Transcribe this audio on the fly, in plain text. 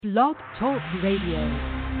Blog Talk Radio.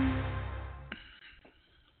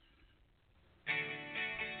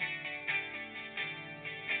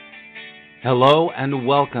 Hello and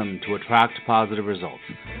welcome to Attract Positive Results,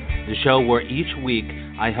 the show where each week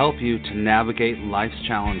I help you to navigate life's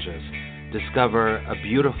challenges, discover a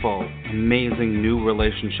beautiful, amazing new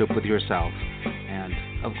relationship with yourself, and,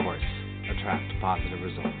 of course, attract positive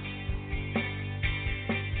results.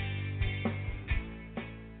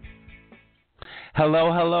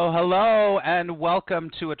 Hello, and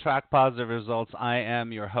welcome to Attract Positive Results. I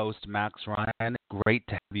am your host, Max Ryan. Great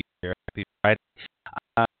to have you here. Happy Friday.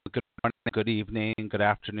 Good morning, good evening, good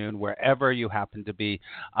afternoon, wherever you happen to be.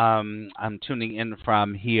 I'm tuning in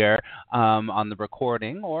from here on the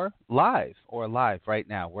recording or live right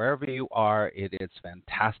now. Wherever you are, it is a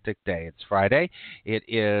fantastic day. It's Friday. It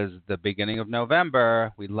is the beginning of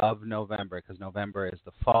November. We love November because November is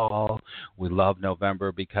the fall. We love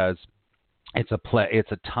November because it's a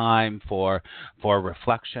time for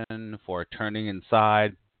reflection, for turning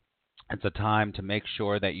inside. It's a time to make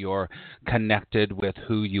sure that you're connected with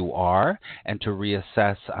who you are and to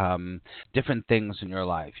reassess different things in your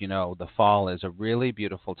life. You know, the fall is a really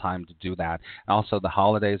beautiful time to do that. And also, the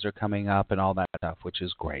holidays are coming up and all that stuff, which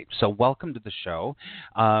is great. So welcome to the show.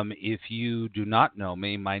 If you do not know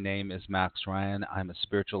me, my name is Max Ryan. I'm a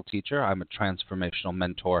spiritual teacher. I'm a transformational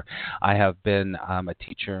mentor. I have been a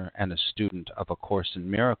teacher and a student of A Course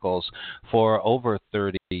in Miracles for over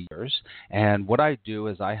 30 years. And what I do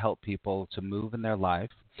is I help people to move in their life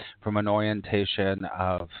from an orientation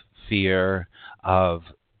of fear, of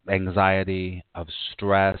anxiety, of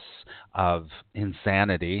stress, of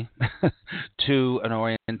insanity, to an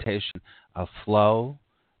orientation of flow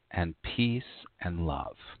and peace and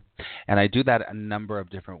love. And I do that a number of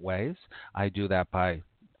different ways. I do that by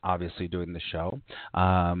obviously doing the show.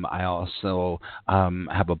 I also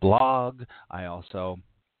have a blog. I also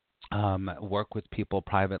work with people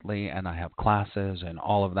privately, and I have classes and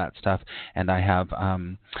all of that stuff. And I have,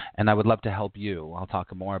 and I would love to help you. I'll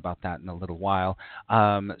talk more about that in a little while.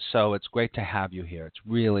 So it's great to have you here. It's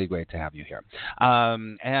really great to have you here.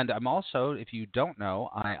 And I'm also, if you don't know,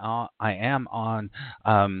 I am on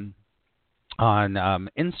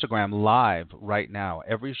Instagram Live right now.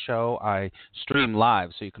 Every show I stream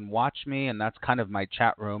live, so you can watch me, and that's kind of my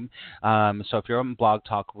chat room. So if you're on Blog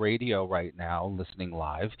Talk Radio right now, listening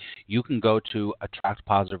live, you can go to Attract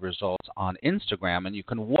Positive Results on Instagram, and you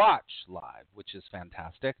can watch live, which is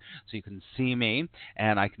fantastic. So you can see me,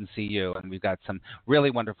 and I can see you. And we've got some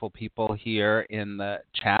really wonderful people here in the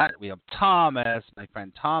chat. We have Thomas, my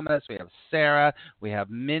friend Thomas. We have Sarah. We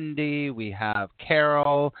have Mindy. We have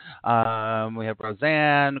Carol. We have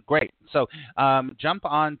Roseanne. Great. So jump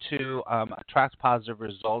on to Attract Positive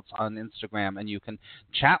Results on Instagram, and you can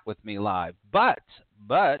chat with me live. But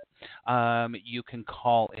you can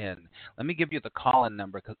call in. Let me give you the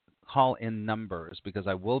call-in numbers because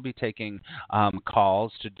I will be taking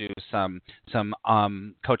calls to do some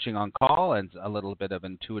coaching on call and a little bit of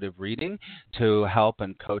intuitive reading to help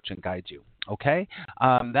and coach and guide you. Okay?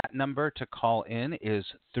 That number to call in is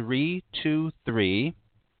 323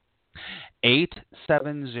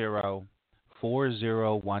 870-4018.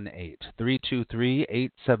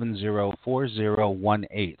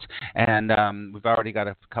 323-870-4018. And we've already got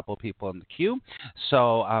a couple of people in the queue,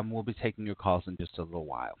 so we'll be taking your calls in just a little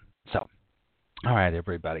while. So, all right,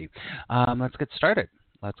 everybody, let's get started.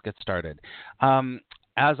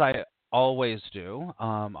 As I always do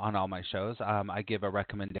on all my shows, I give a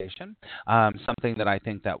recommendation, something that I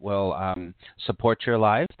think that will support your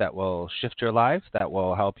life, that will shift your life, that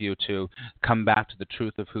will help you to come back to the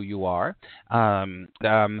truth of who you are.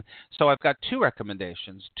 So I've got two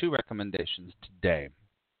recommendations today.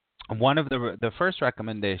 One of the first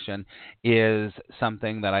recommendation is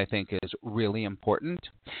something that I think is really important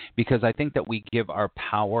because I think that we give our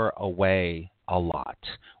power away a lot.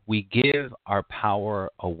 We give our power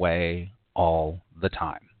away all the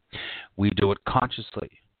time. We do it consciously.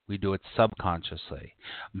 We do it subconsciously.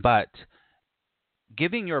 But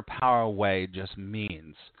giving your power away just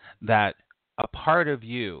means that a part of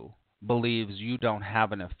you believes you don't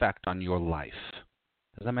have an effect on your life.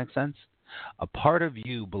 Does that make sense? A part of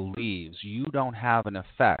you believes you don't have an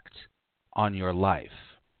effect on your life.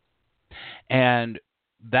 And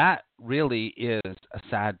that really is a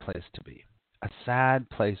sad place to be. A sad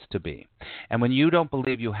place to be. And when you don't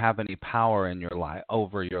believe you have any power in your life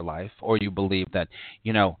over your life, or you believe that,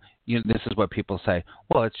 this is what people say,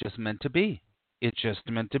 well, it's just meant to be. It's just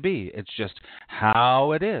meant to be. It's just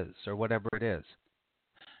how it is, or whatever it is.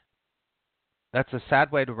 That's a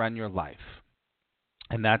sad way to run your life.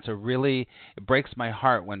 And that's it breaks my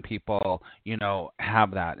heart when people,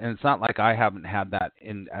 have that. And it's not like I haven't had that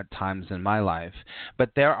at times in my life,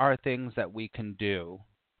 but there are things that we can do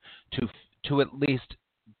to at least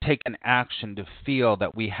take an action to feel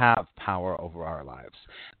that we have power over our lives.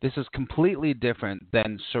 This is completely different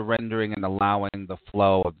than surrendering and allowing the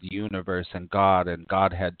flow of the universe and God and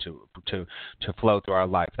Godhead to flow through our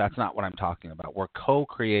life. That's not what I'm talking about. We're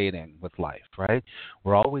co-creating with life, right?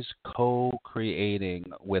 We're always co-creating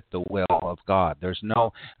with the will of God. There's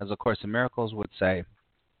no, as A Course in Miracles would say,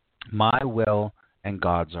 my will and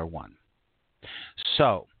God's are one.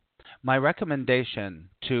 So, my recommendation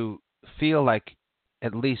to feel like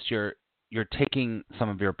at least you're taking some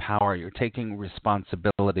of your power, you're taking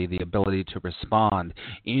responsibility, the ability to respond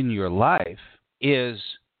in your life is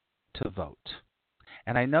to vote.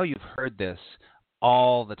 And I know you've heard this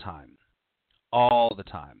all the time. All the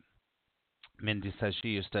time. Mindy says she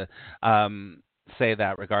used to say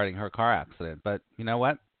that regarding her car accident, but you know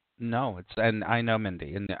what? No, and I know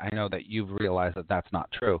Mindy, and I know that you've realized that that's not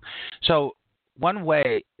true. So one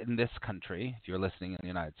way in this country, if you're listening in the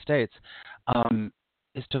United States,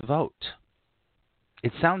 is to vote.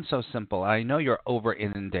 It sounds so simple. I know you're over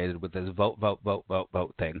inundated with this vote, vote, vote, vote,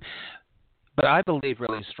 vote thing. But I believe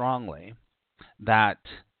really strongly that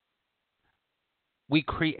we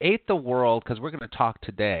create the world, because we're going to talk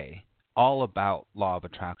today all about law of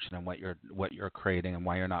attraction and what you're creating and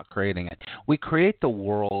why you're not creating it. We create the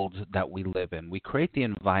world that we live in. We create the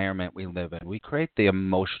environment we live in. We create the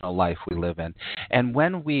emotional life we live in. And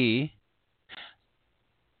when we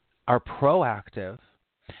are proactive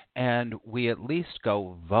and we at least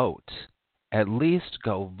go vote,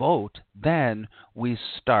 then we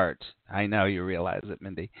start. I know you realize it,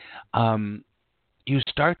 Mindy. You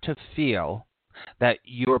start to feel that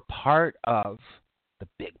you're part of the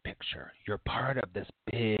big picture. You're part of this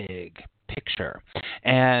big picture.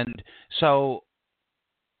 And so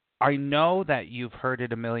I know that you've heard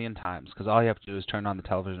it a million times, because all you have to do is turn on the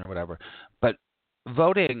television or whatever. But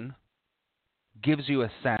voting gives you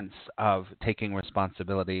a sense of taking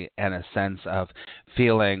responsibility and a sense of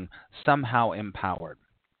feeling somehow empowered.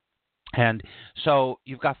 And so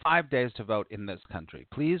you've got 5 days to vote in this country.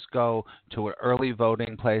 Please go to an early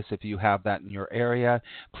voting place if you have that in your area.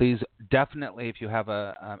 Please definitely, if you have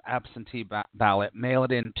an absentee ballot, mail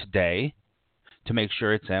it in today to make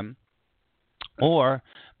sure it's in. Or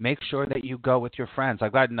make sure that you go with your friends.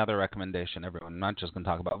 I've got another recommendation, everyone. I'm not just going to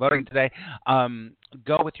talk about voting today.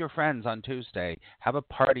 Go with your friends on Tuesday. Have a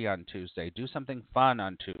party on Tuesday. Do something fun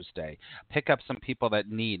on Tuesday. Pick up some people that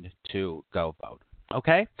need to go vote.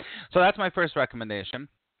 Okay? So that's my first recommendation.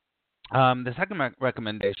 The second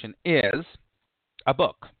recommendation is a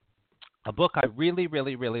book. A book I really,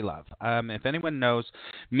 really, really love. If anyone knows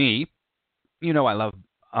me, you know I love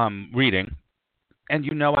reading. And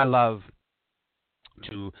you know I love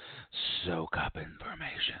to soak up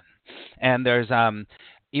information. And there's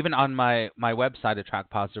even on my website,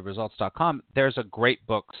 attractpositiveresults.com, there's a great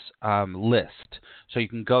books list. So you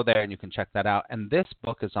can go there and you can check that out. And this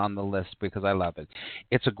book is on the list because I love it.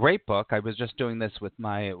 It's a great book. I was just doing this with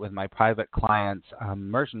my private clients,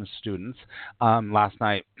 immersion students, last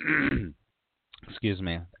night. Excuse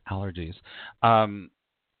me, allergies.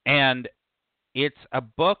 And it's a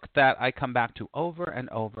book that I come back to over and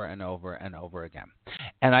over and over and over again.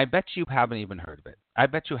 And I bet you haven't even heard of it. I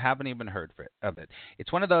bet you haven't even heard of it.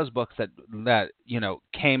 It's one of those books that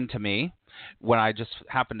came to me when I just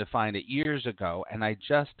happened to find it years ago, and I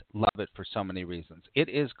just love it for so many reasons. It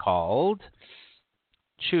is called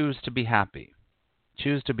Choose to Be Happy.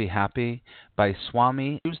 Choose to Be Happy by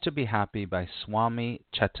Swami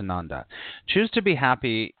Chetananda. Choose to Be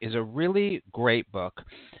Happy is a really great book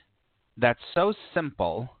that's so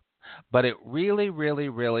simple, but it really, really,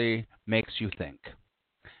 really makes you think.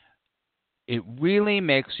 It really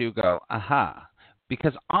makes you go, aha.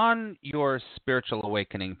 Because on your spiritual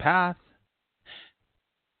awakening path,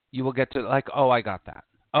 you will get to like, oh, I got that.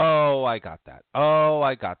 Oh, I got that. Oh,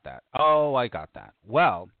 I got that. Oh, I got that.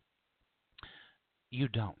 Well, you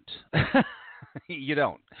don't. You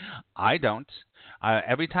don't. I don't.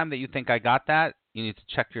 Every time that you think I got that, you need to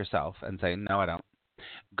check yourself and say, no, I don't.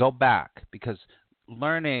 Go back, because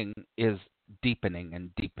learning is deepening and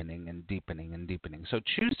deepening and deepening and deepening. So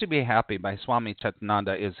Choose to Be Happy by Swami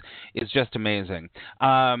Chetananda is just amazing.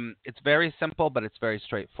 It's very simple, but it's very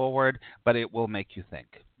straightforward, but it will make you think.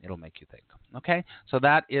 It'll make you think. Okay? So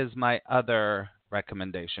that is my other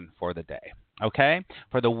recommendation for the day. Okay?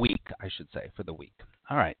 For the week, I should say, for the week.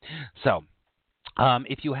 All right. So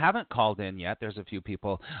If you haven't called in yet, there's a few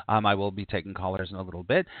people. I will be taking callers in a little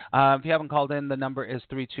bit. If you haven't called in, the number is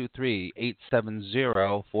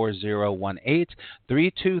 323-870-4018,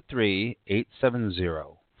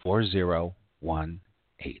 323-870-4018.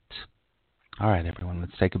 All right, everyone,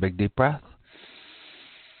 let's take a big deep breath.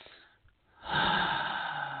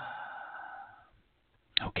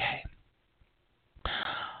 Okay.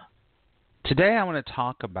 Today I want to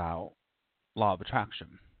talk about law of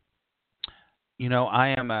attraction. You know, I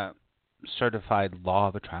am a certified law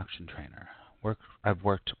of attraction trainer. I've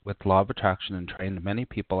worked with law of attraction and trained many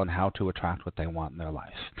people on how to attract what they want in their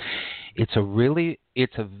life. It's a very,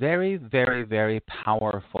 very, very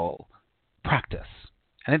powerful practice.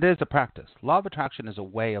 And it is a practice. Law of attraction is a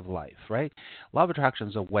way of life, right? Law of attraction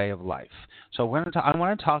is a way of life. So I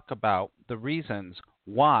want to talk about the reasons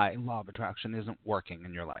why law of attraction isn't working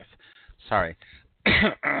in your life. Sorry.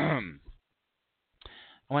 I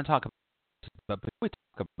want to talk about, but before we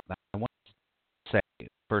talk about that, I want to say,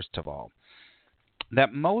 first of all,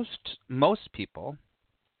 that most people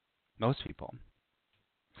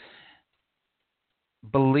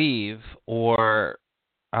believe, or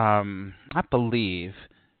not believe,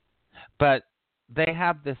 but they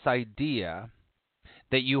have this idea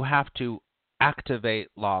that you have to activate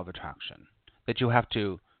law of attraction, that you have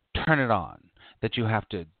to turn it on, that you have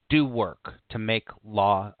to do work to make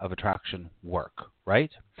law of attraction work,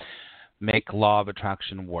 right? Make law of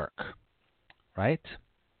attraction work, right?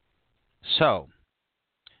 So,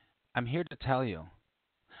 I'm here to tell you,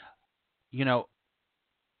 you know,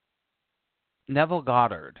 Neville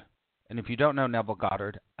Goddard, and if you don't know Neville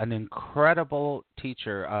Goddard, an incredible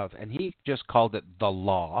teacher of, and he just called it the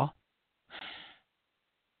law.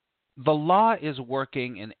 The law is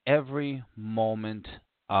working in every moment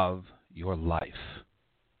of your life.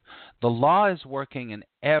 The law is working in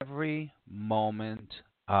every moment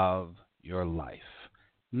of your life.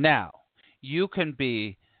 Now, you can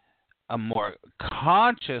be a more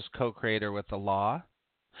conscious co-creator with the law,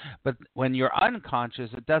 but when you're unconscious,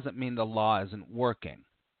 it doesn't mean the law isn't working.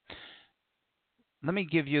 Let me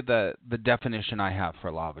give you the definition I have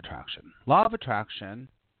for law of attraction. Law of attraction,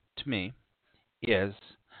 to me, is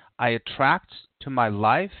I attract to my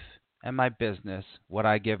life and my business what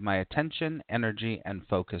I give my attention, energy, and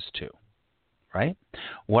focus to, right?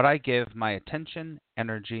 What I give my attention,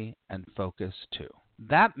 energy, and focus to.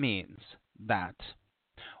 That means that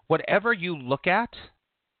whatever you look at,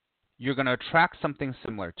 you're going to attract something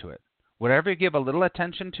similar to it. Whatever you give a little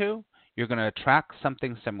attention to, you're going to attract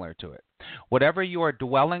something similar to it. Whatever you are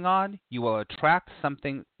dwelling on, you will attract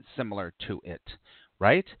something similar to it,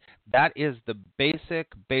 right? That is the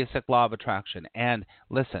basic law of attraction. And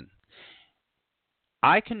listen,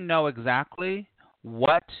 I can know exactly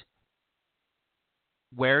where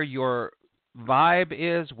your vibe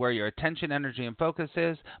is, where your attention, energy, and focus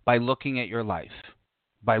is by looking at your life.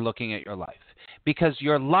 Because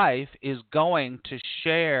your life is going to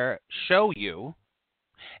show you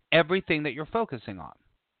everything that you're focusing on.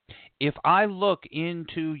 If I look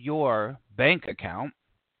into your bank account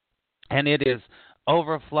and it is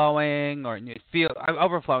overflowing, or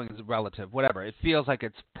overflowing is relative, whatever, it feels like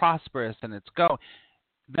it's prosperous and it's going,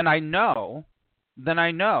 then I know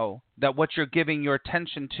that what you're giving your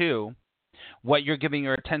attention to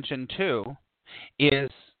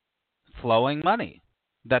is flowing money,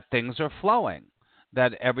 that things are flowing,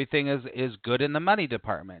 that everything is good in the money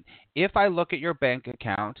department. If I look at your bank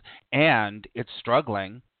account and it's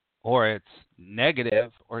struggling or it's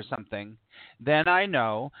negative or something, then I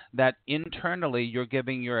know that internally you're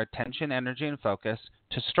giving your attention, energy, and focus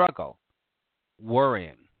to struggle,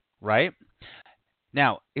 worrying, right?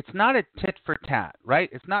 Now, it's not a tit for tat, right?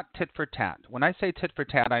 It's not tit for tat. When I say tit for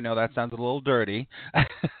tat, I know that sounds a little dirty. Of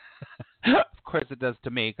course it does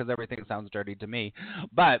to me, because everything sounds dirty to me.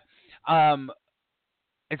 But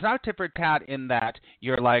it's not tit for tat in that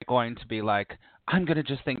you're like going to be like, I'm going to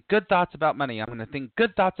just think good thoughts about money. I'm going to think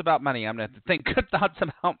good thoughts about money. I'm going to think good thoughts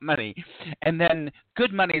about money. And then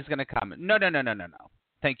good money is going to come. No.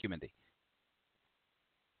 Thank you, Mindy.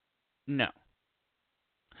 No.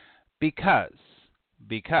 Because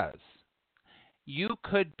you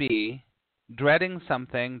could be dreading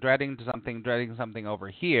something over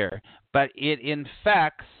here, but it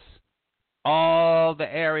infects all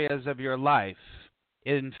the areas of your life.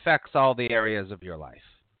 It infects all the areas of your life,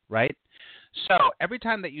 right? So every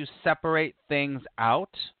time that you separate things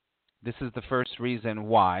out, this is the first reason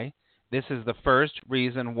why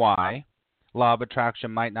law of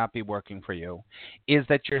attraction might not be working for you, is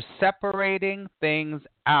that you're separating things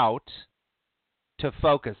out to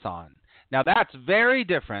focus on. Now, that's very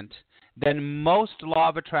different than most law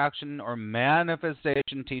of attraction or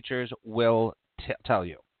manifestation teachers will tell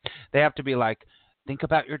you. They have to be like, think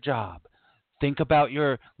about your job. Think about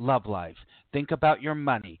your love life. Think about your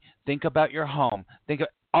money. Think about your home.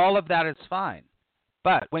 All of that is fine.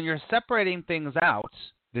 But when you're separating things out,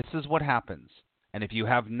 this is what happens. And if you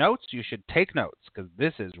have notes, you should take notes because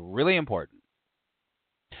this is really important.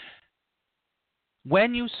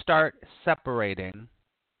 When you start separating,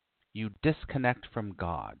 you disconnect from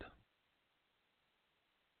God.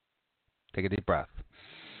 Take a deep breath.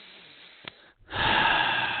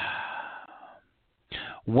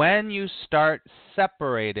 When you start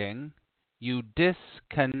separating, you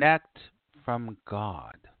disconnect from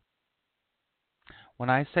God. When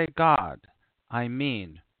I say God, I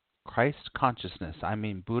mean Christ consciousness. I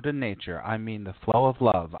mean Buddha nature. I mean the flow of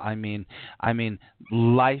love. I mean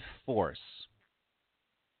life force.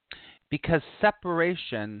 Because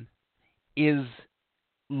separation is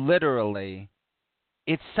literally,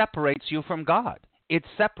 it separates you from God. It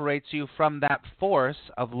separates you from that force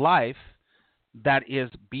of life that is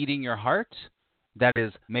beating your heart, that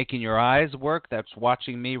is making your eyes work, that's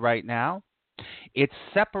watching me right now. It's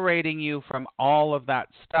separating you from all of that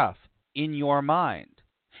stuff in your mind.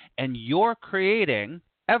 And you're creating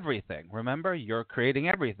everything. Remember, you're creating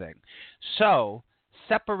everything. So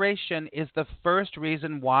separation is the first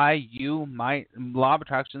reason why law of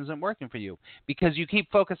attraction isn't working for you, because you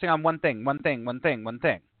keep focusing on one thing.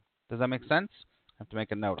 Does that make sense? I have to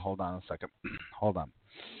make a note. Hold on a second. Hold on.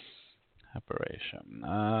 Separation.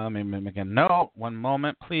 Let me make a note. One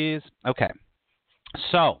moment, please. Okay.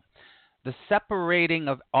 So the separating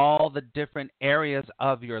of all the different areas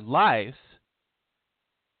of your life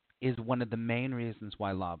is one of the main reasons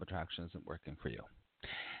why law of attraction isn't working for you.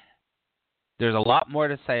 There's a lot more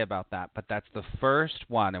to say about that, but that's the first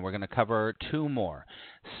one, and we're going to cover two more.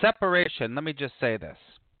 Separation, let me just say this.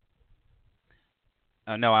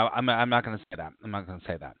 No, I'm not going to say that. I'm not going to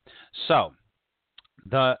say that. So,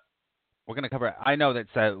 we're going to cover, I know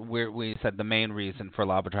that we said the main reason for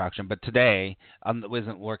law of attraction, but today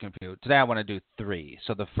isn't working for you. Today I want to do three.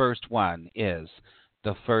 So the first one is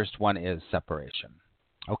separation.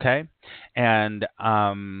 Okay? And,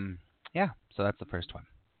 yeah, so that's the first one.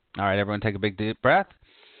 All right, everyone take a big deep breath.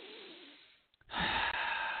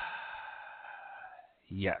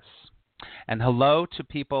 Yes. And hello to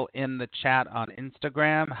people in the chat on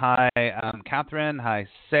Instagram. Hi, Catherine. Hi,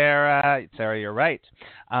 Sarah. Sarah, you're right.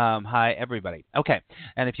 Hi, everybody. Okay.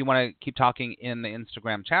 And if you want to keep talking in the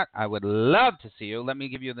Instagram chat, I would love to see you. Let me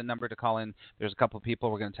give you the number to call in. There's a couple of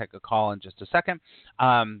people. We're going to take a call in just a second.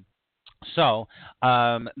 So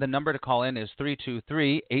the number to call in is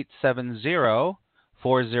 323-870-4018,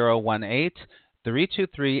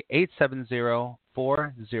 323-870-4018.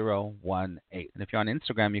 And if you're on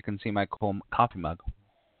Instagram, you can see my cool coffee mug.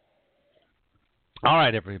 All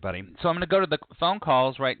right, everybody. So I'm going to go to the phone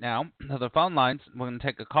calls right now, to the phone lines. We're going to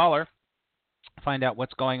take a caller, find out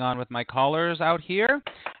what's going on with my callers out here,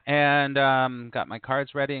 and got my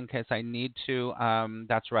cards ready in case I need to.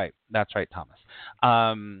 That's right, Thomas.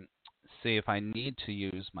 See if I need to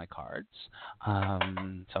use my cards. So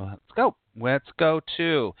let's go. Let's go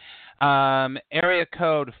to area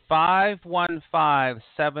code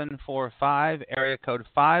 515745. Area code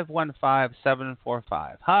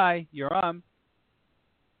 515745. Hi, you're on.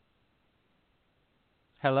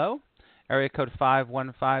 Hello? Area code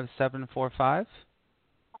 515745.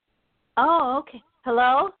 Oh, okay.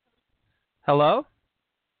 Hello? Hello?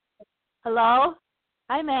 Hello?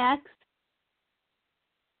 Hi, Max.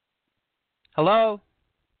 Hello?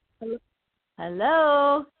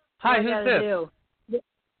 Hello? Hi, who's this?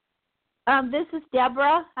 This is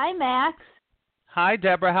Deborah. Hi, Max. Hi,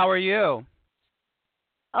 Deborah. How are you?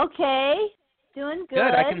 Okay. Doing good.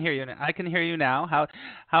 Good. I can hear you. I can hear you now.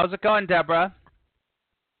 How's it going, Deborah?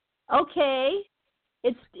 Okay.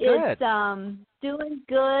 It's doing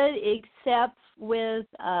good, except with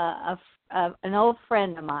an old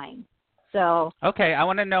friend of mine. So. Okay, I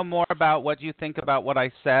want to know more about what you think about what I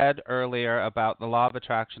said earlier about the law of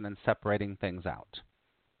attraction and separating things out.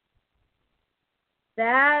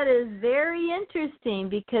 That is very interesting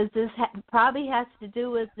because this probably has to do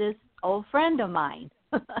with this old friend of mine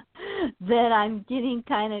that I'm getting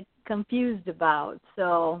kind of confused about.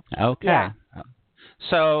 So. Okay. Yeah.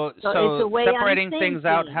 So separating things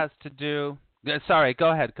out has to do. Sorry,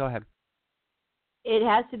 go ahead. It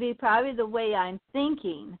has to be probably the way I'm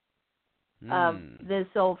thinking of this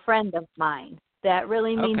old friend of mine. That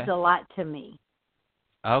really means a lot to me.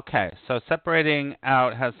 Okay, so separating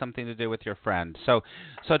out has something to do with your friend. So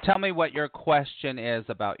tell me what your question is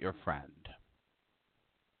about your friend.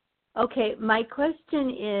 Okay, my question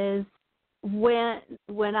is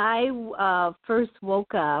when I first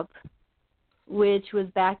woke up which was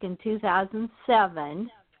back in 2007,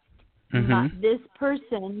 this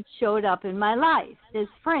person showed up in my life, this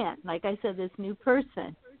friend, like I said, this new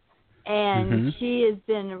person. And she has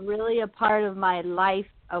been really a part of my life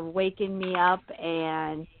of waking me up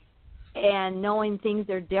and knowing things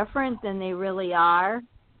are different than they really are.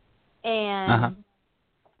 And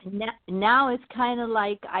now it's kind of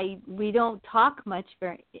like we don't talk much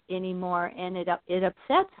anymore, and it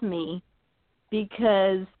upsets me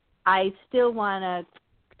because I still want to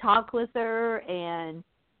talk with her, and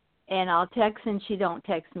I'll text and she don't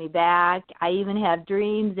text me back. I even have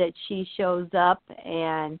dreams that she shows up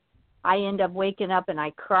and I end up waking up and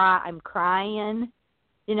I'm crying,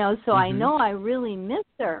 so I know I really miss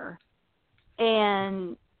her.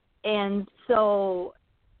 And so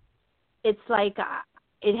it's like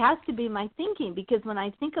it has to be my thinking, because when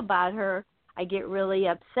I think about her, I get really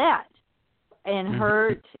upset and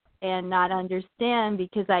hurt and not understand,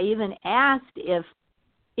 because I even asked if,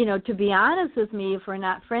 to be honest with me, if we're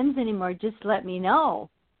not friends anymore, just let me know.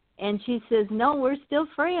 And she says, no, we're still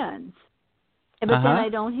friends. But then I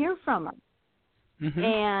don't hear from her.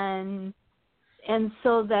 And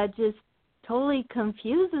so that just totally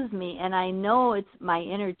confuses me. And I know it's my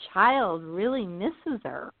inner child really misses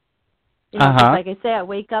her. 'Cause like I say, I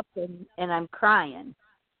wake up and I'm crying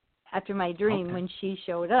after my dream when she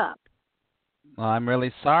showed up. Well, I'm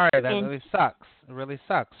really sorry. That really sucks. It really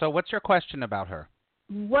sucks. So what's your question about her?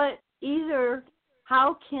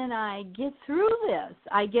 How can I get through this?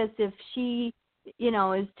 I guess if she,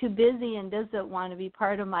 is too busy and doesn't want to be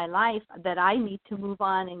part of my life, that I need to move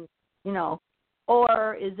on and,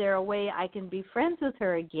 or is there a way I can be friends with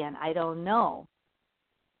her again? I don't know.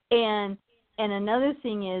 And another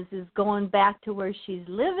thing is going back to where she's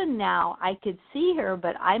living now. I could see her,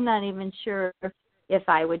 but I'm not even sure if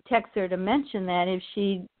I would text her to mention that, if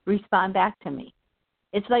she'd respond back to me.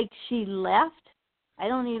 It's like she left. I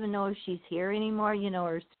don't even know if she's here anymore,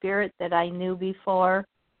 her spirit that I knew before.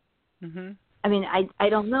 I mean, I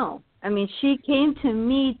don't know. I mean, she came to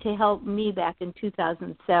me to help me back in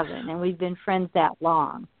 2007, and we've been friends that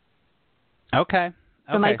long. Okay.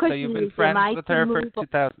 So you've been friends with her for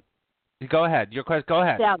 2000. Go ahead. Your question. Go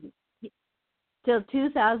ahead. Till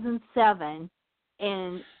 2007,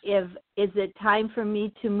 and is it time for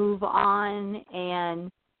me to move on?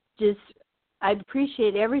 And just, I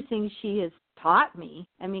appreciate everything she has taught me.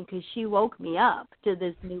 I mean, because she woke me up to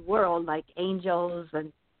this new world, like angels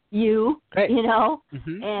and you,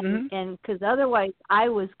 and because otherwise I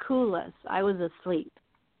was clueless. I was asleep.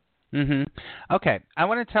 Okay. I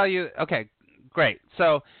want to tell you. Okay, great.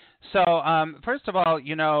 So first of all,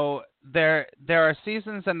 there are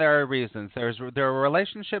seasons and there are reasons. There are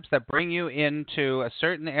relationships that bring you into a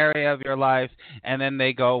certain area of your life and then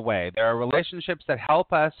they go away. There are relationships that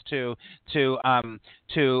help us to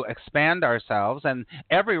expand ourselves, and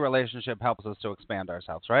every relationship helps us to expand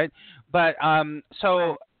ourselves, right? But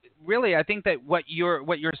really, I think that what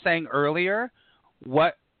you're saying earlier,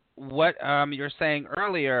 you're saying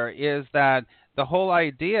earlier is that the whole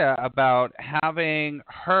idea about having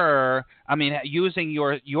her, using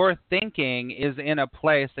your thinking is in a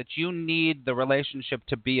place that you need the relationship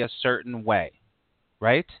to be a certain way,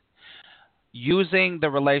 right? Using the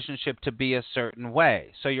relationship to be a certain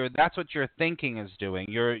way. So that's what your thinking is doing.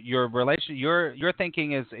 Your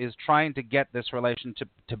thinking is trying to get this relationship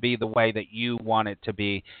to be the way that you want it to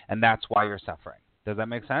be, and that's why you're suffering. Does that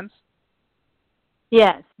make sense?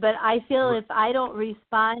 Yes, but I feel if I don't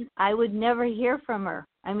respond, I would never hear from her.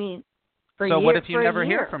 I mean, so what if you never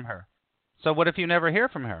hear from her? So what if you never hear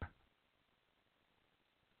from her?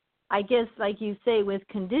 I guess, like you say, with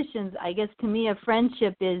conditions, I guess to me a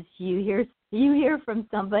friendship is you hear from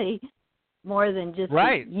somebody more than just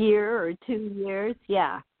a year or 2 years.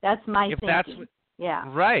 Yeah, that's my thinking. Yeah.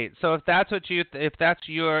 Right. So if that's what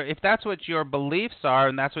your beliefs are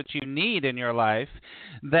and that's what you need in your life,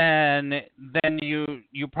 then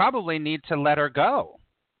you probably need to let her go.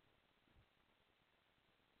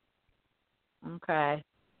 Okay.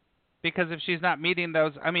 Because if she's not meeting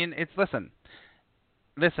those,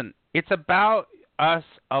 listen, it's about us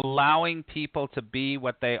allowing people to be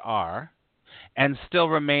what they are and still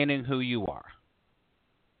remaining who you are.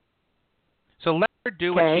 So let her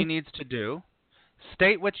do what she needs to do.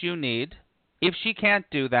 State what you need. If she can't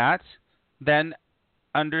do that, then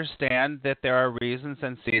understand that there are reasons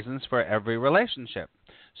and seasons for every relationship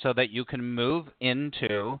so that you can move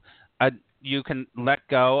into you can let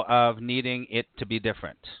go of needing it to be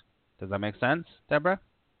different. Does that make sense, Deborah?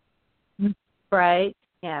 Right.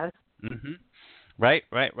 Yes. Right.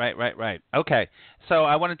 Okay. So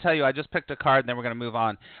I want to tell you, I just picked a card, and then we're going to move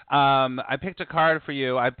on. I picked a card for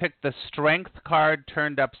you. I picked the Strength card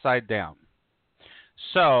turned upside down.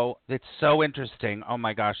 So it's so interesting. Oh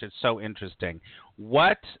my gosh, it's so interesting.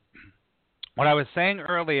 What I was saying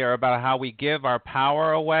earlier about how we give our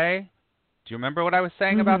power away. Do you remember what I was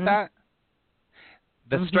saying about that?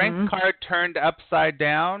 The strength card turned upside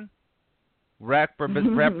down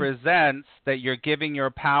represents that you're giving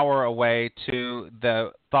your power away to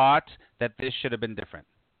the thought that this should have been different.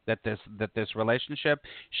 That this relationship,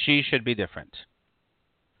 she should be different.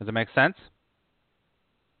 Does it make sense?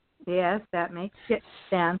 Yes, that makes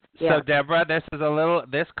sense. Yeah. So Deborah,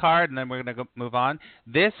 this card, and then we're going to move on.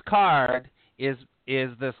 This card is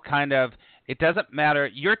this kind of, it doesn't matter.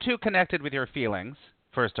 You're too connected with your feelings.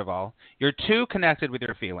 First of all, you're too connected with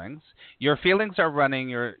your feelings. Your feelings are running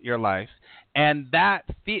your life, and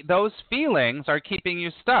those feelings are keeping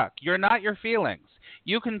you stuck. You're not your feelings.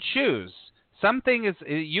 You can choose.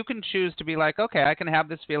 You can choose to be like, okay, I can have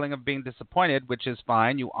this feeling of being disappointed, which is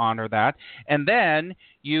fine. You honor that. And then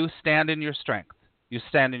you stand in your strength. You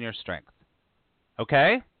stand in your strength.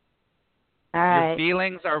 Okay? All right. Your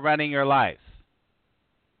feelings are running your life.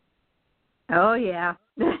 Oh, yeah.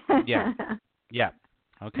 Yeah. Yeah.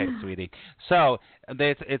 Okay, sweetie. So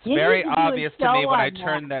it's very obvious to me when I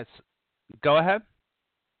turn this. Go ahead.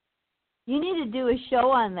 You need to do a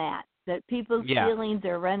show on that people's feelings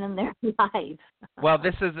are running their life. Well,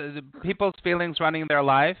 this is people's feelings running their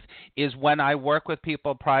life is when I work with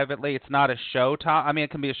people privately. It's not a show topic. I mean,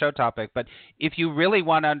 it can be a show topic, but if you really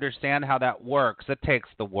want to understand how that works, it takes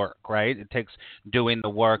the work, right? It takes doing the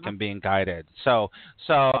work and being guided. But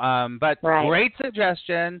great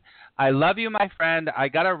suggestion. I love you, my friend. I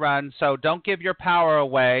got to run, so don't give your power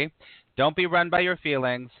away. Don't be run by your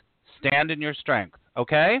feelings. Stand in your strength,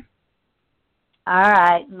 okay? All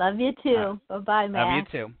right. Love you too. Bye-bye, Max. Love you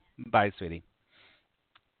too. Bye, sweetie.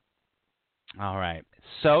 All right.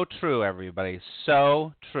 So true, everybody.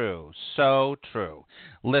 So true. So true.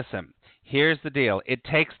 Listen, here's the deal. It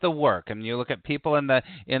takes the work. And you look at people in the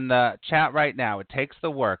chat right now. It takes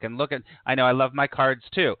the work. And I know I love my cards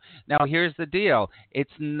too. Now, here's the deal. It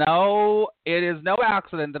is no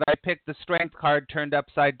accident that I picked the strength card turned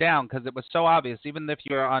upside down because it was so obvious. Even if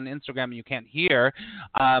you're on Instagram and you can't hear,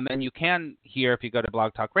 and you can hear if you go to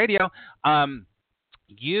Blog Talk Radio,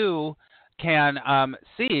 you can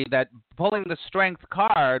see that pulling the strength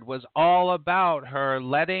card was all about her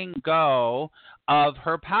letting go of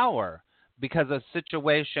her power because a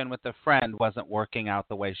situation with a friend wasn't working out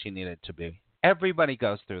the way she needed to be. Everybody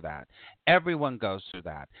goes through that. Everyone goes through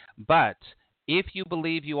that. But if you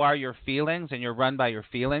believe you are your feelings and you're run by your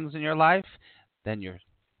feelings in your life, then you're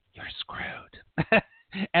screwed.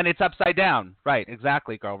 And it's upside down. Right,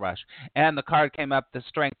 exactly, Girl Rush. And the card came up, the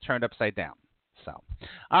strength turned upside down. So,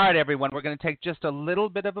 all right, everyone, we're going to take just a little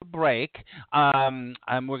bit of a break. We're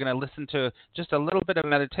going to listen to just a little bit of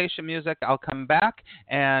meditation music. I'll come back.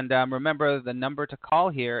 And remember, the number to call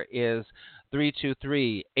here is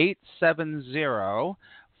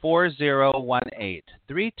 323-870-4018.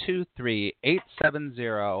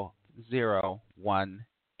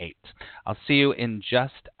 323-870-018. I'll see you in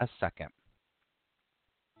just a second.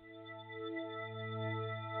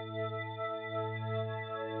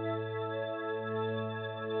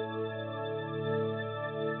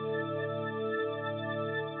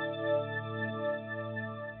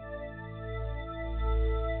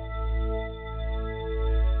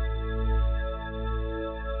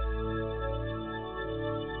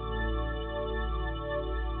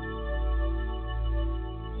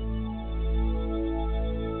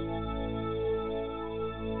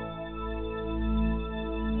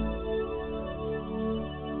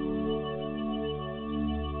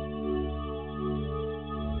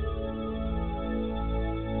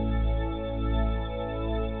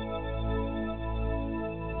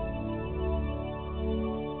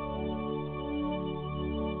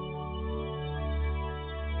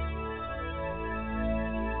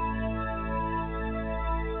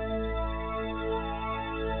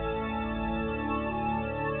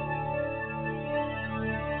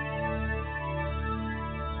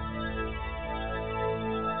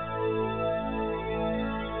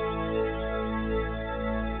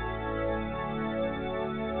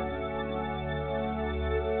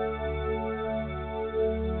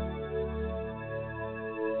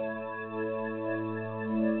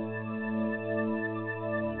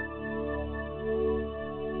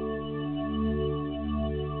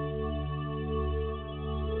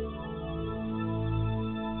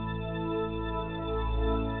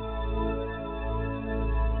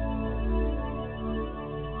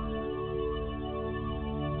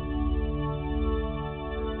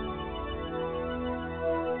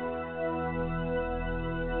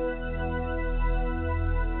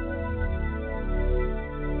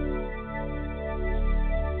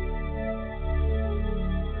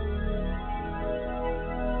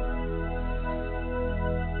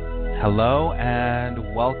 Hello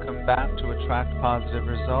and welcome back to Attract Positive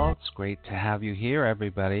Results. Great to have you here,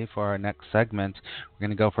 everybody, for our next segment. We're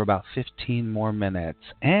going to go for about 15 more minutes.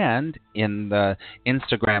 And in the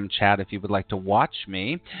Instagram chat, if you would like to watch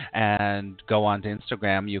me and go on to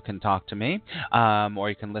Instagram, you can talk to me, or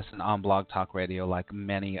you can listen on Blog Talk Radio like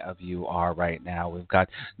many of you are right now. We've got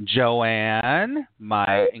Joanne,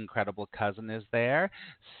 my incredible cousin, is there.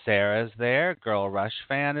 Sarah's there. Girl Rush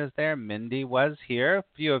fan is there. Mindy was here. A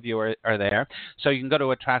few of you are there. So you can go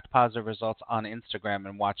to Attract Positive Results on Instagram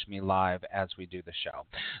and watch me live as we do the show.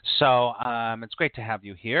 So it's great to have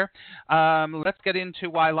you here. Let's get into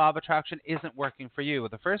why Law of Attraction isn't working for you.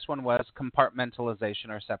 The first one was compartmentalization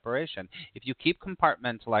or separation. If you keep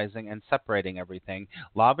compartmentalizing and separating everything,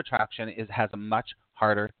 Law of Attraction has a much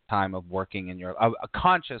harder time of working in your a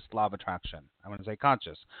conscious law of attraction. I want to say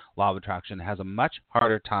conscious law of attraction has a much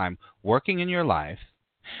harder time working in your life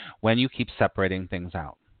when you keep separating things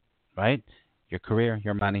out, right? Your career,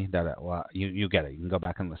 your money, well, you get it. You can go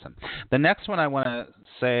back and listen. The next one I want to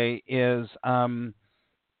say is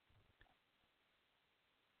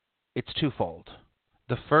it's twofold.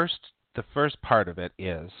 The first part of it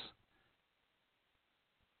is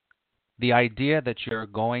the idea that you're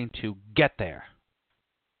going to get there.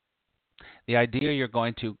 The idea you're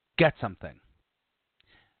going to get something.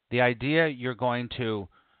 The idea you're going to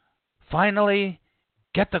finally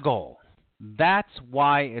get the goal. That's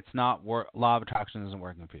why it's not law of attraction isn't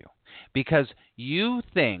working for you. Because you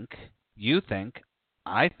think,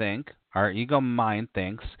 I think, our ego mind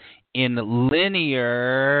thinks in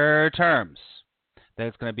linear terms. That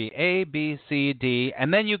it's going to be A, B, C, D,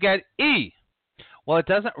 and then you get E. Well, it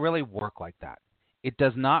doesn't really work like that. It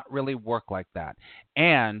does not really work like that.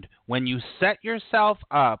 And when you set yourself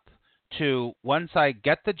up to, once I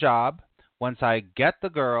get the job, once I get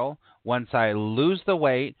the girl, once I lose the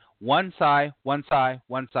weight, once I,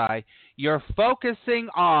 you're focusing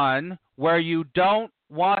on where you don't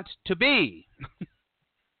want to be.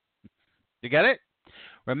 You get it?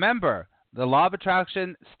 Remember, the law of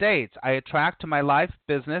attraction states, I attract to my life,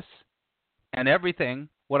 business, and everything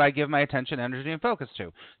what I give my attention, energy, and focus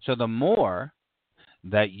to. So the more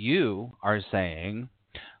that you are saying,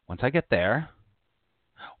 once I get there,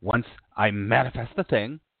 once I manifest the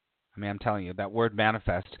thing, I mean, I'm telling you, that word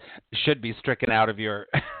manifest should be stricken out of your,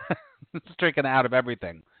 stricken out of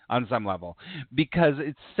everything on some level, because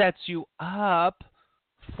it sets you up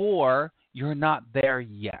for you're not there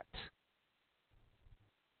yet.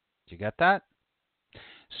 Do you get that?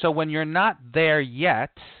 So when you're not there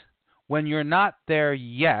yet,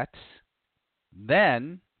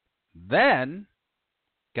 then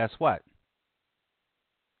guess what?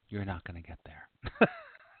 You're not going to get there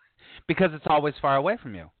because it's always far away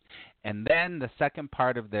from you. And then the second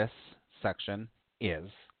part of this section is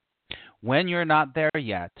when you're not there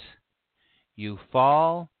yet, you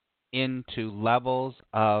fall into levels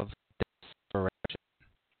of desperation.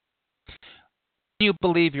 When you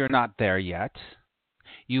believe you're not there yet,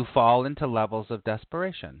 you fall into levels of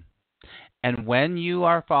desperation. And when you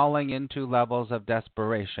are falling into levels of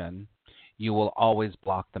desperation, you will always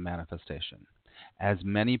block the manifestation. As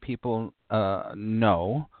many people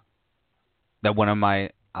know, that one of my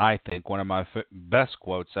best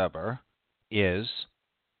quotes ever is,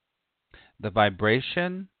 the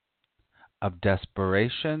vibration of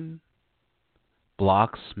desperation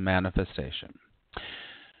blocks manifestation.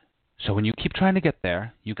 So when you keep trying to get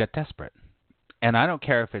there, you get desperate. And I don't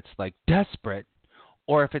care if it's like desperate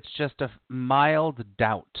or if it's just a mild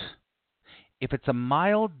doubt. If it's a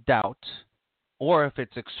mild doubt or if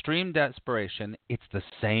it's extreme desperation, it's the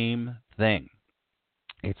same thing.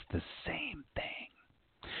 It's the same thing.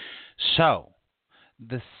 So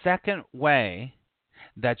the second way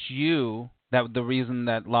that the reason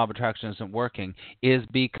that law of attraction isn't working is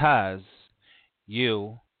because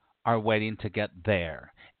you are waiting to get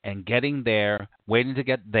there. And getting there, waiting to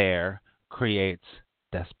get there, creates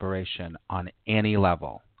desperation on any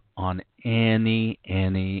level. On any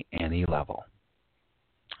level.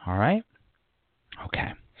 All right?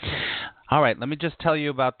 Okay. All right, let me just tell you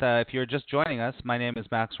about if you're just joining us, my name is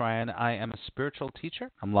Max Ryan. I am a spiritual teacher.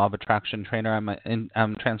 I'm a law of attraction trainer. I'm a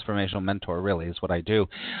transformational mentor, really, is what I do.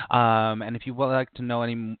 And if you would like to know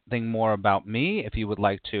anything more about me, if you would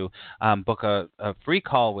like to book a free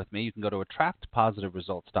call with me, you can go to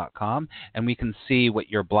attractpositiveresults.com, and we can see what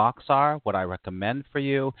your blocks are, what I recommend for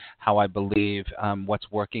you, how I believe what's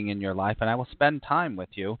working in your life, and I will spend time with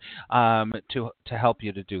you to help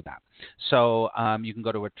you to do that. So you can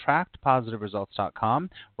go to attractpositiveresults.com.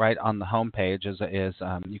 Right on the home page is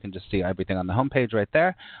you can just see everything on the home page right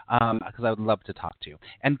there, because I would love to talk to you.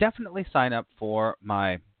 And definitely sign up for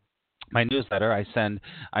my my newsletter. I send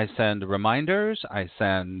reminders. I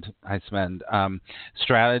send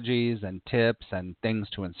strategies and tips and things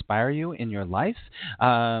to inspire you in your life.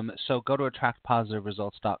 So go to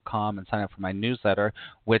attractpositiveresults.com and sign up for my newsletter,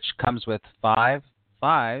 which comes with five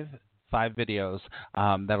videos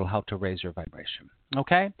that'll help to raise your vibration.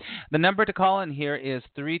 Okay? The number to call in here is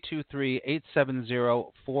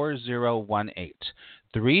 323-870-4018.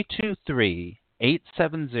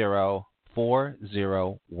 323-870-4018.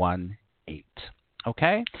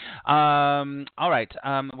 Okay. All right.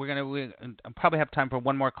 We probably have time for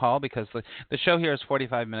one more call because the show here is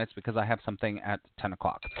 45 minutes because I have something at 10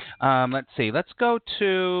 o'clock. Let's see. Let's go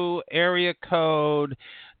to area code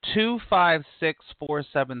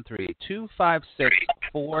 256473.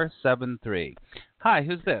 256473. Hi,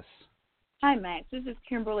 who's this? Hi, Max. This is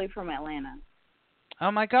Kimberly from Atlanta.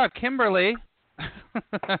 Oh, my God. Kimberly.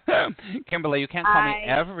 Kimberly, you can't call me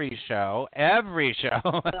every show.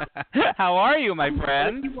 How are you, my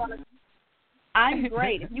friend? I'm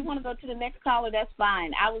great. If you want to go to the next caller, that's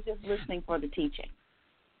fine. I was just listening for the teaching.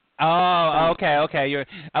 Oh, okay.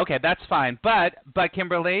 Okay, that's fine. But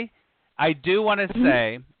Kimberly, I do want to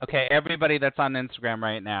say, okay, everybody that's on Instagram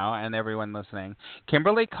right now and everyone listening,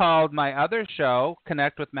 Kimberly called my other show,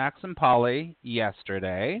 Connect with Max and Polly,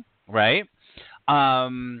 yesterday, right?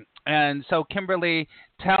 And so, Kimberly,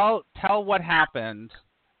 tell what happened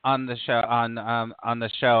on the show on the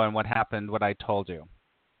show and what happened, what I told you.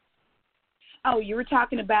 Oh, you were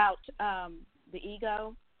talking about the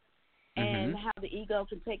ego and how the ego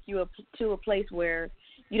can take you to a place where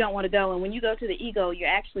you don't want to go. And when you go to the ego, you're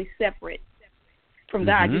actually separate from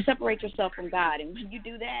God. You separate yourself from God. And when you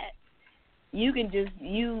do that,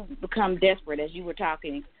 you become desperate, as you were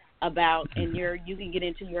talking about, and you can get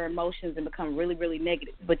into your emotions and become really, really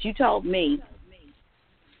negative. But you told me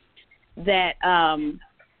that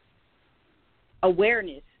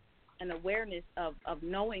awareness of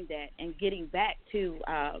knowing that and getting back to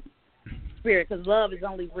spirit, because love is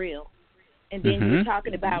only real. And then you were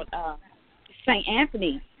talking about St.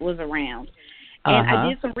 Anthony was around. And I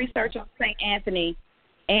did some research on St. Anthony,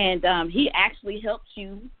 and he actually helps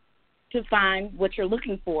you to find what you're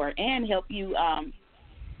looking for and help you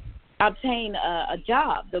obtain a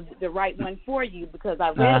job, the right one for you, because I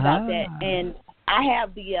read about that. And I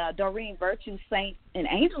have the Doreen Virtue Saint and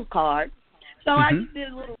Angel card. So I just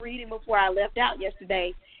did a little reading before I left out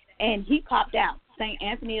yesterday, and he popped out, St.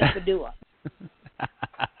 Anthony of Padua.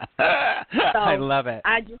 I love it.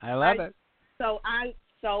 I love it. So I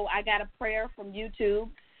got a prayer from YouTube,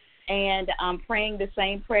 and I'm praying the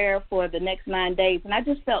same prayer for the next 9 days, and I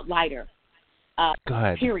just felt lighter.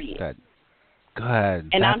 Good. Period. Good.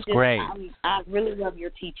 And that's great. I really love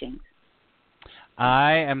your teachings.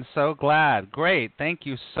 I am so glad. Great. Thank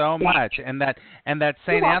you so much. And that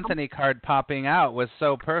St. Anthony card popping out was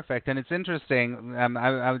so perfect. And it's interesting.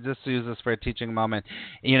 I would just use this for a teaching moment.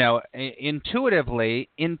 You know, intuitively,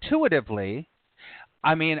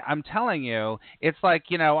 I mean, I'm telling you, it's like,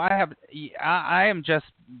 you know, I am just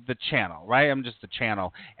the channel, right? I'm just the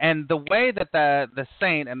channel. And the way that the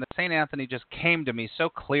saint and the St. Anthony just came to me so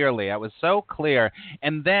clearly, I was so clear.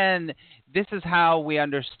 And then this is how we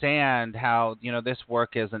understand how, you know, this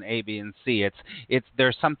work is an A, B, and C. It's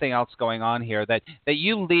there's something else going on here that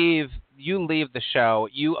you leave the show,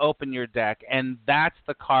 you open your deck, and that's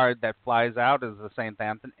the card that flies out as the St.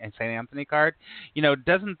 Anthony card. You know,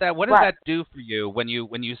 what does that do for you when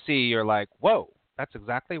you see, you're like, whoa, that's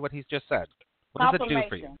exactly what he's just said. What does it do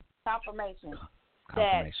for you? Confirmation.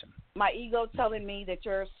 That my ego telling me that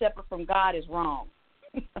you're separate from God is wrong.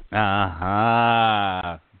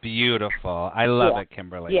 Beautiful. I love it,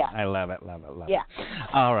 Kimberly. Yeah. I love it.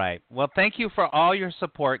 All right. Well, thank you for all your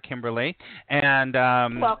support, Kimberly. And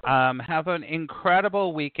have an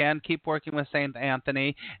incredible weekend. Keep working with St.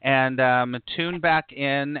 Anthony. And tune back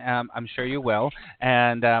in. I'm sure you will.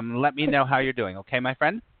 And let me know how you're doing. Okay, my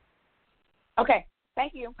friend? Okay.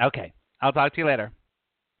 Thank you. Okay. I'll talk to you later.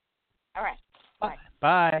 All right. Bye.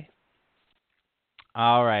 Bye.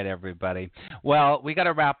 All right, everybody. Well, we got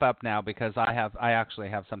to wrap up now because I actually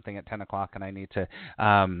have something at 10 o'clock and I need to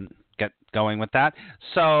get going with that.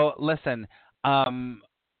 So listen,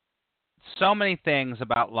 so many things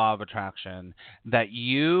about law of attraction that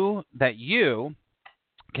you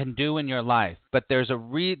can do in your life but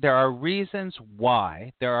there are reasons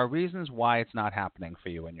why. There are reasons why it's not happening for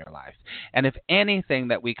you in your life. And if anything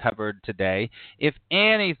we covered today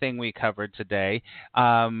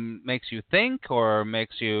makes you think or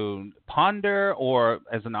makes you ponder, or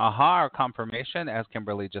as an aha or confirmation, as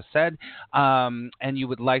Kimberly just said, and you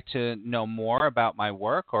would like to know more about my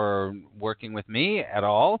work or working with me at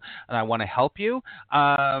all, and I want to help you,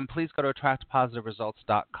 please go to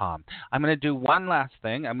attractpositiveresults.com. I'm going to do one last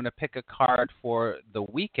thing. I'm going to pick a card for the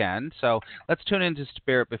weekend. So let's tune into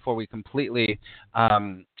Spirit before we completely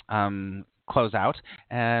close out.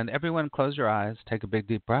 And everyone, close your eyes. Take a big,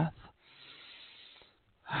 deep breath.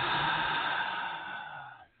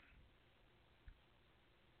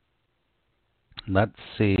 Let's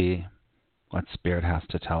see what Spirit has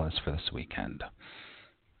to tell us for this weekend.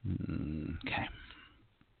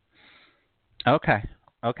 Okay.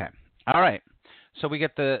 All right. So we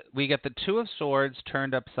get the Two of Swords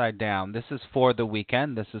turned upside down. This is for the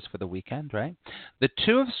weekend. Right? The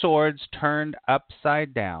Two of Swords turned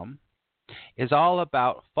upside down is all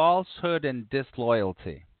about falsehood and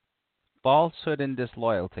disloyalty.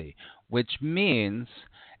 Which means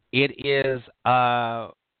it is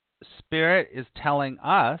Spirit is telling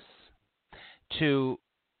us to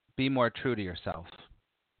be more true to yourself,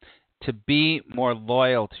 to be more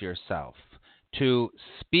loyal to yourself, to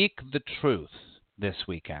speak the truth this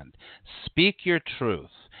weekend. Speak your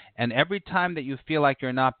truth. And every time that you feel like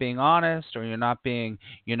you're not being honest or you're not being,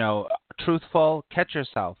 truthful, catch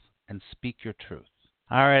yourself and speak your truth.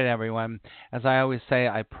 All right, everyone. As I always say,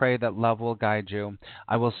 I pray that love will guide you.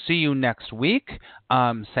 I will see you next week,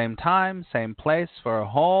 same time, same place, for a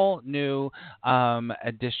whole new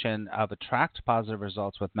edition of Attract Positive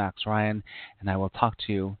Results with Max Ryan, and I will talk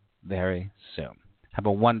to you very soon. Have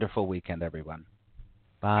a wonderful weekend, everyone.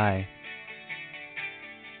 Bye.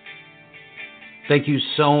 Thank you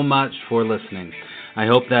so much for listening. I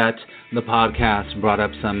hope that the podcast brought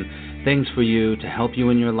up some things for you to help you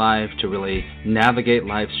in your life to really navigate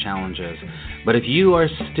life's challenges. But if you are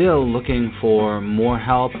still looking for more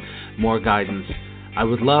help, more guidance, I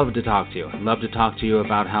would love to talk to you. I'd love to talk to you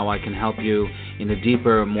about how I can help you in a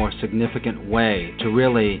deeper, more significant way to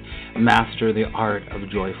really master the art of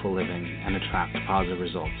joyful living and attract positive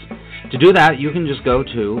results. To do that, you can just go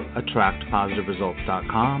to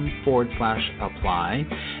attractpositiveresults.com/apply,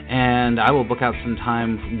 and I will book out some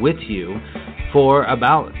time with you for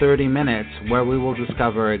about 30 minutes where we will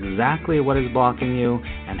discover exactly what is blocking you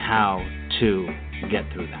and how to get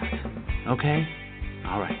through that. Okay?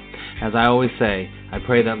 All right. As I always say, I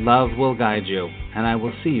pray that love will guide you, and I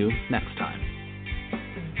will see you next time.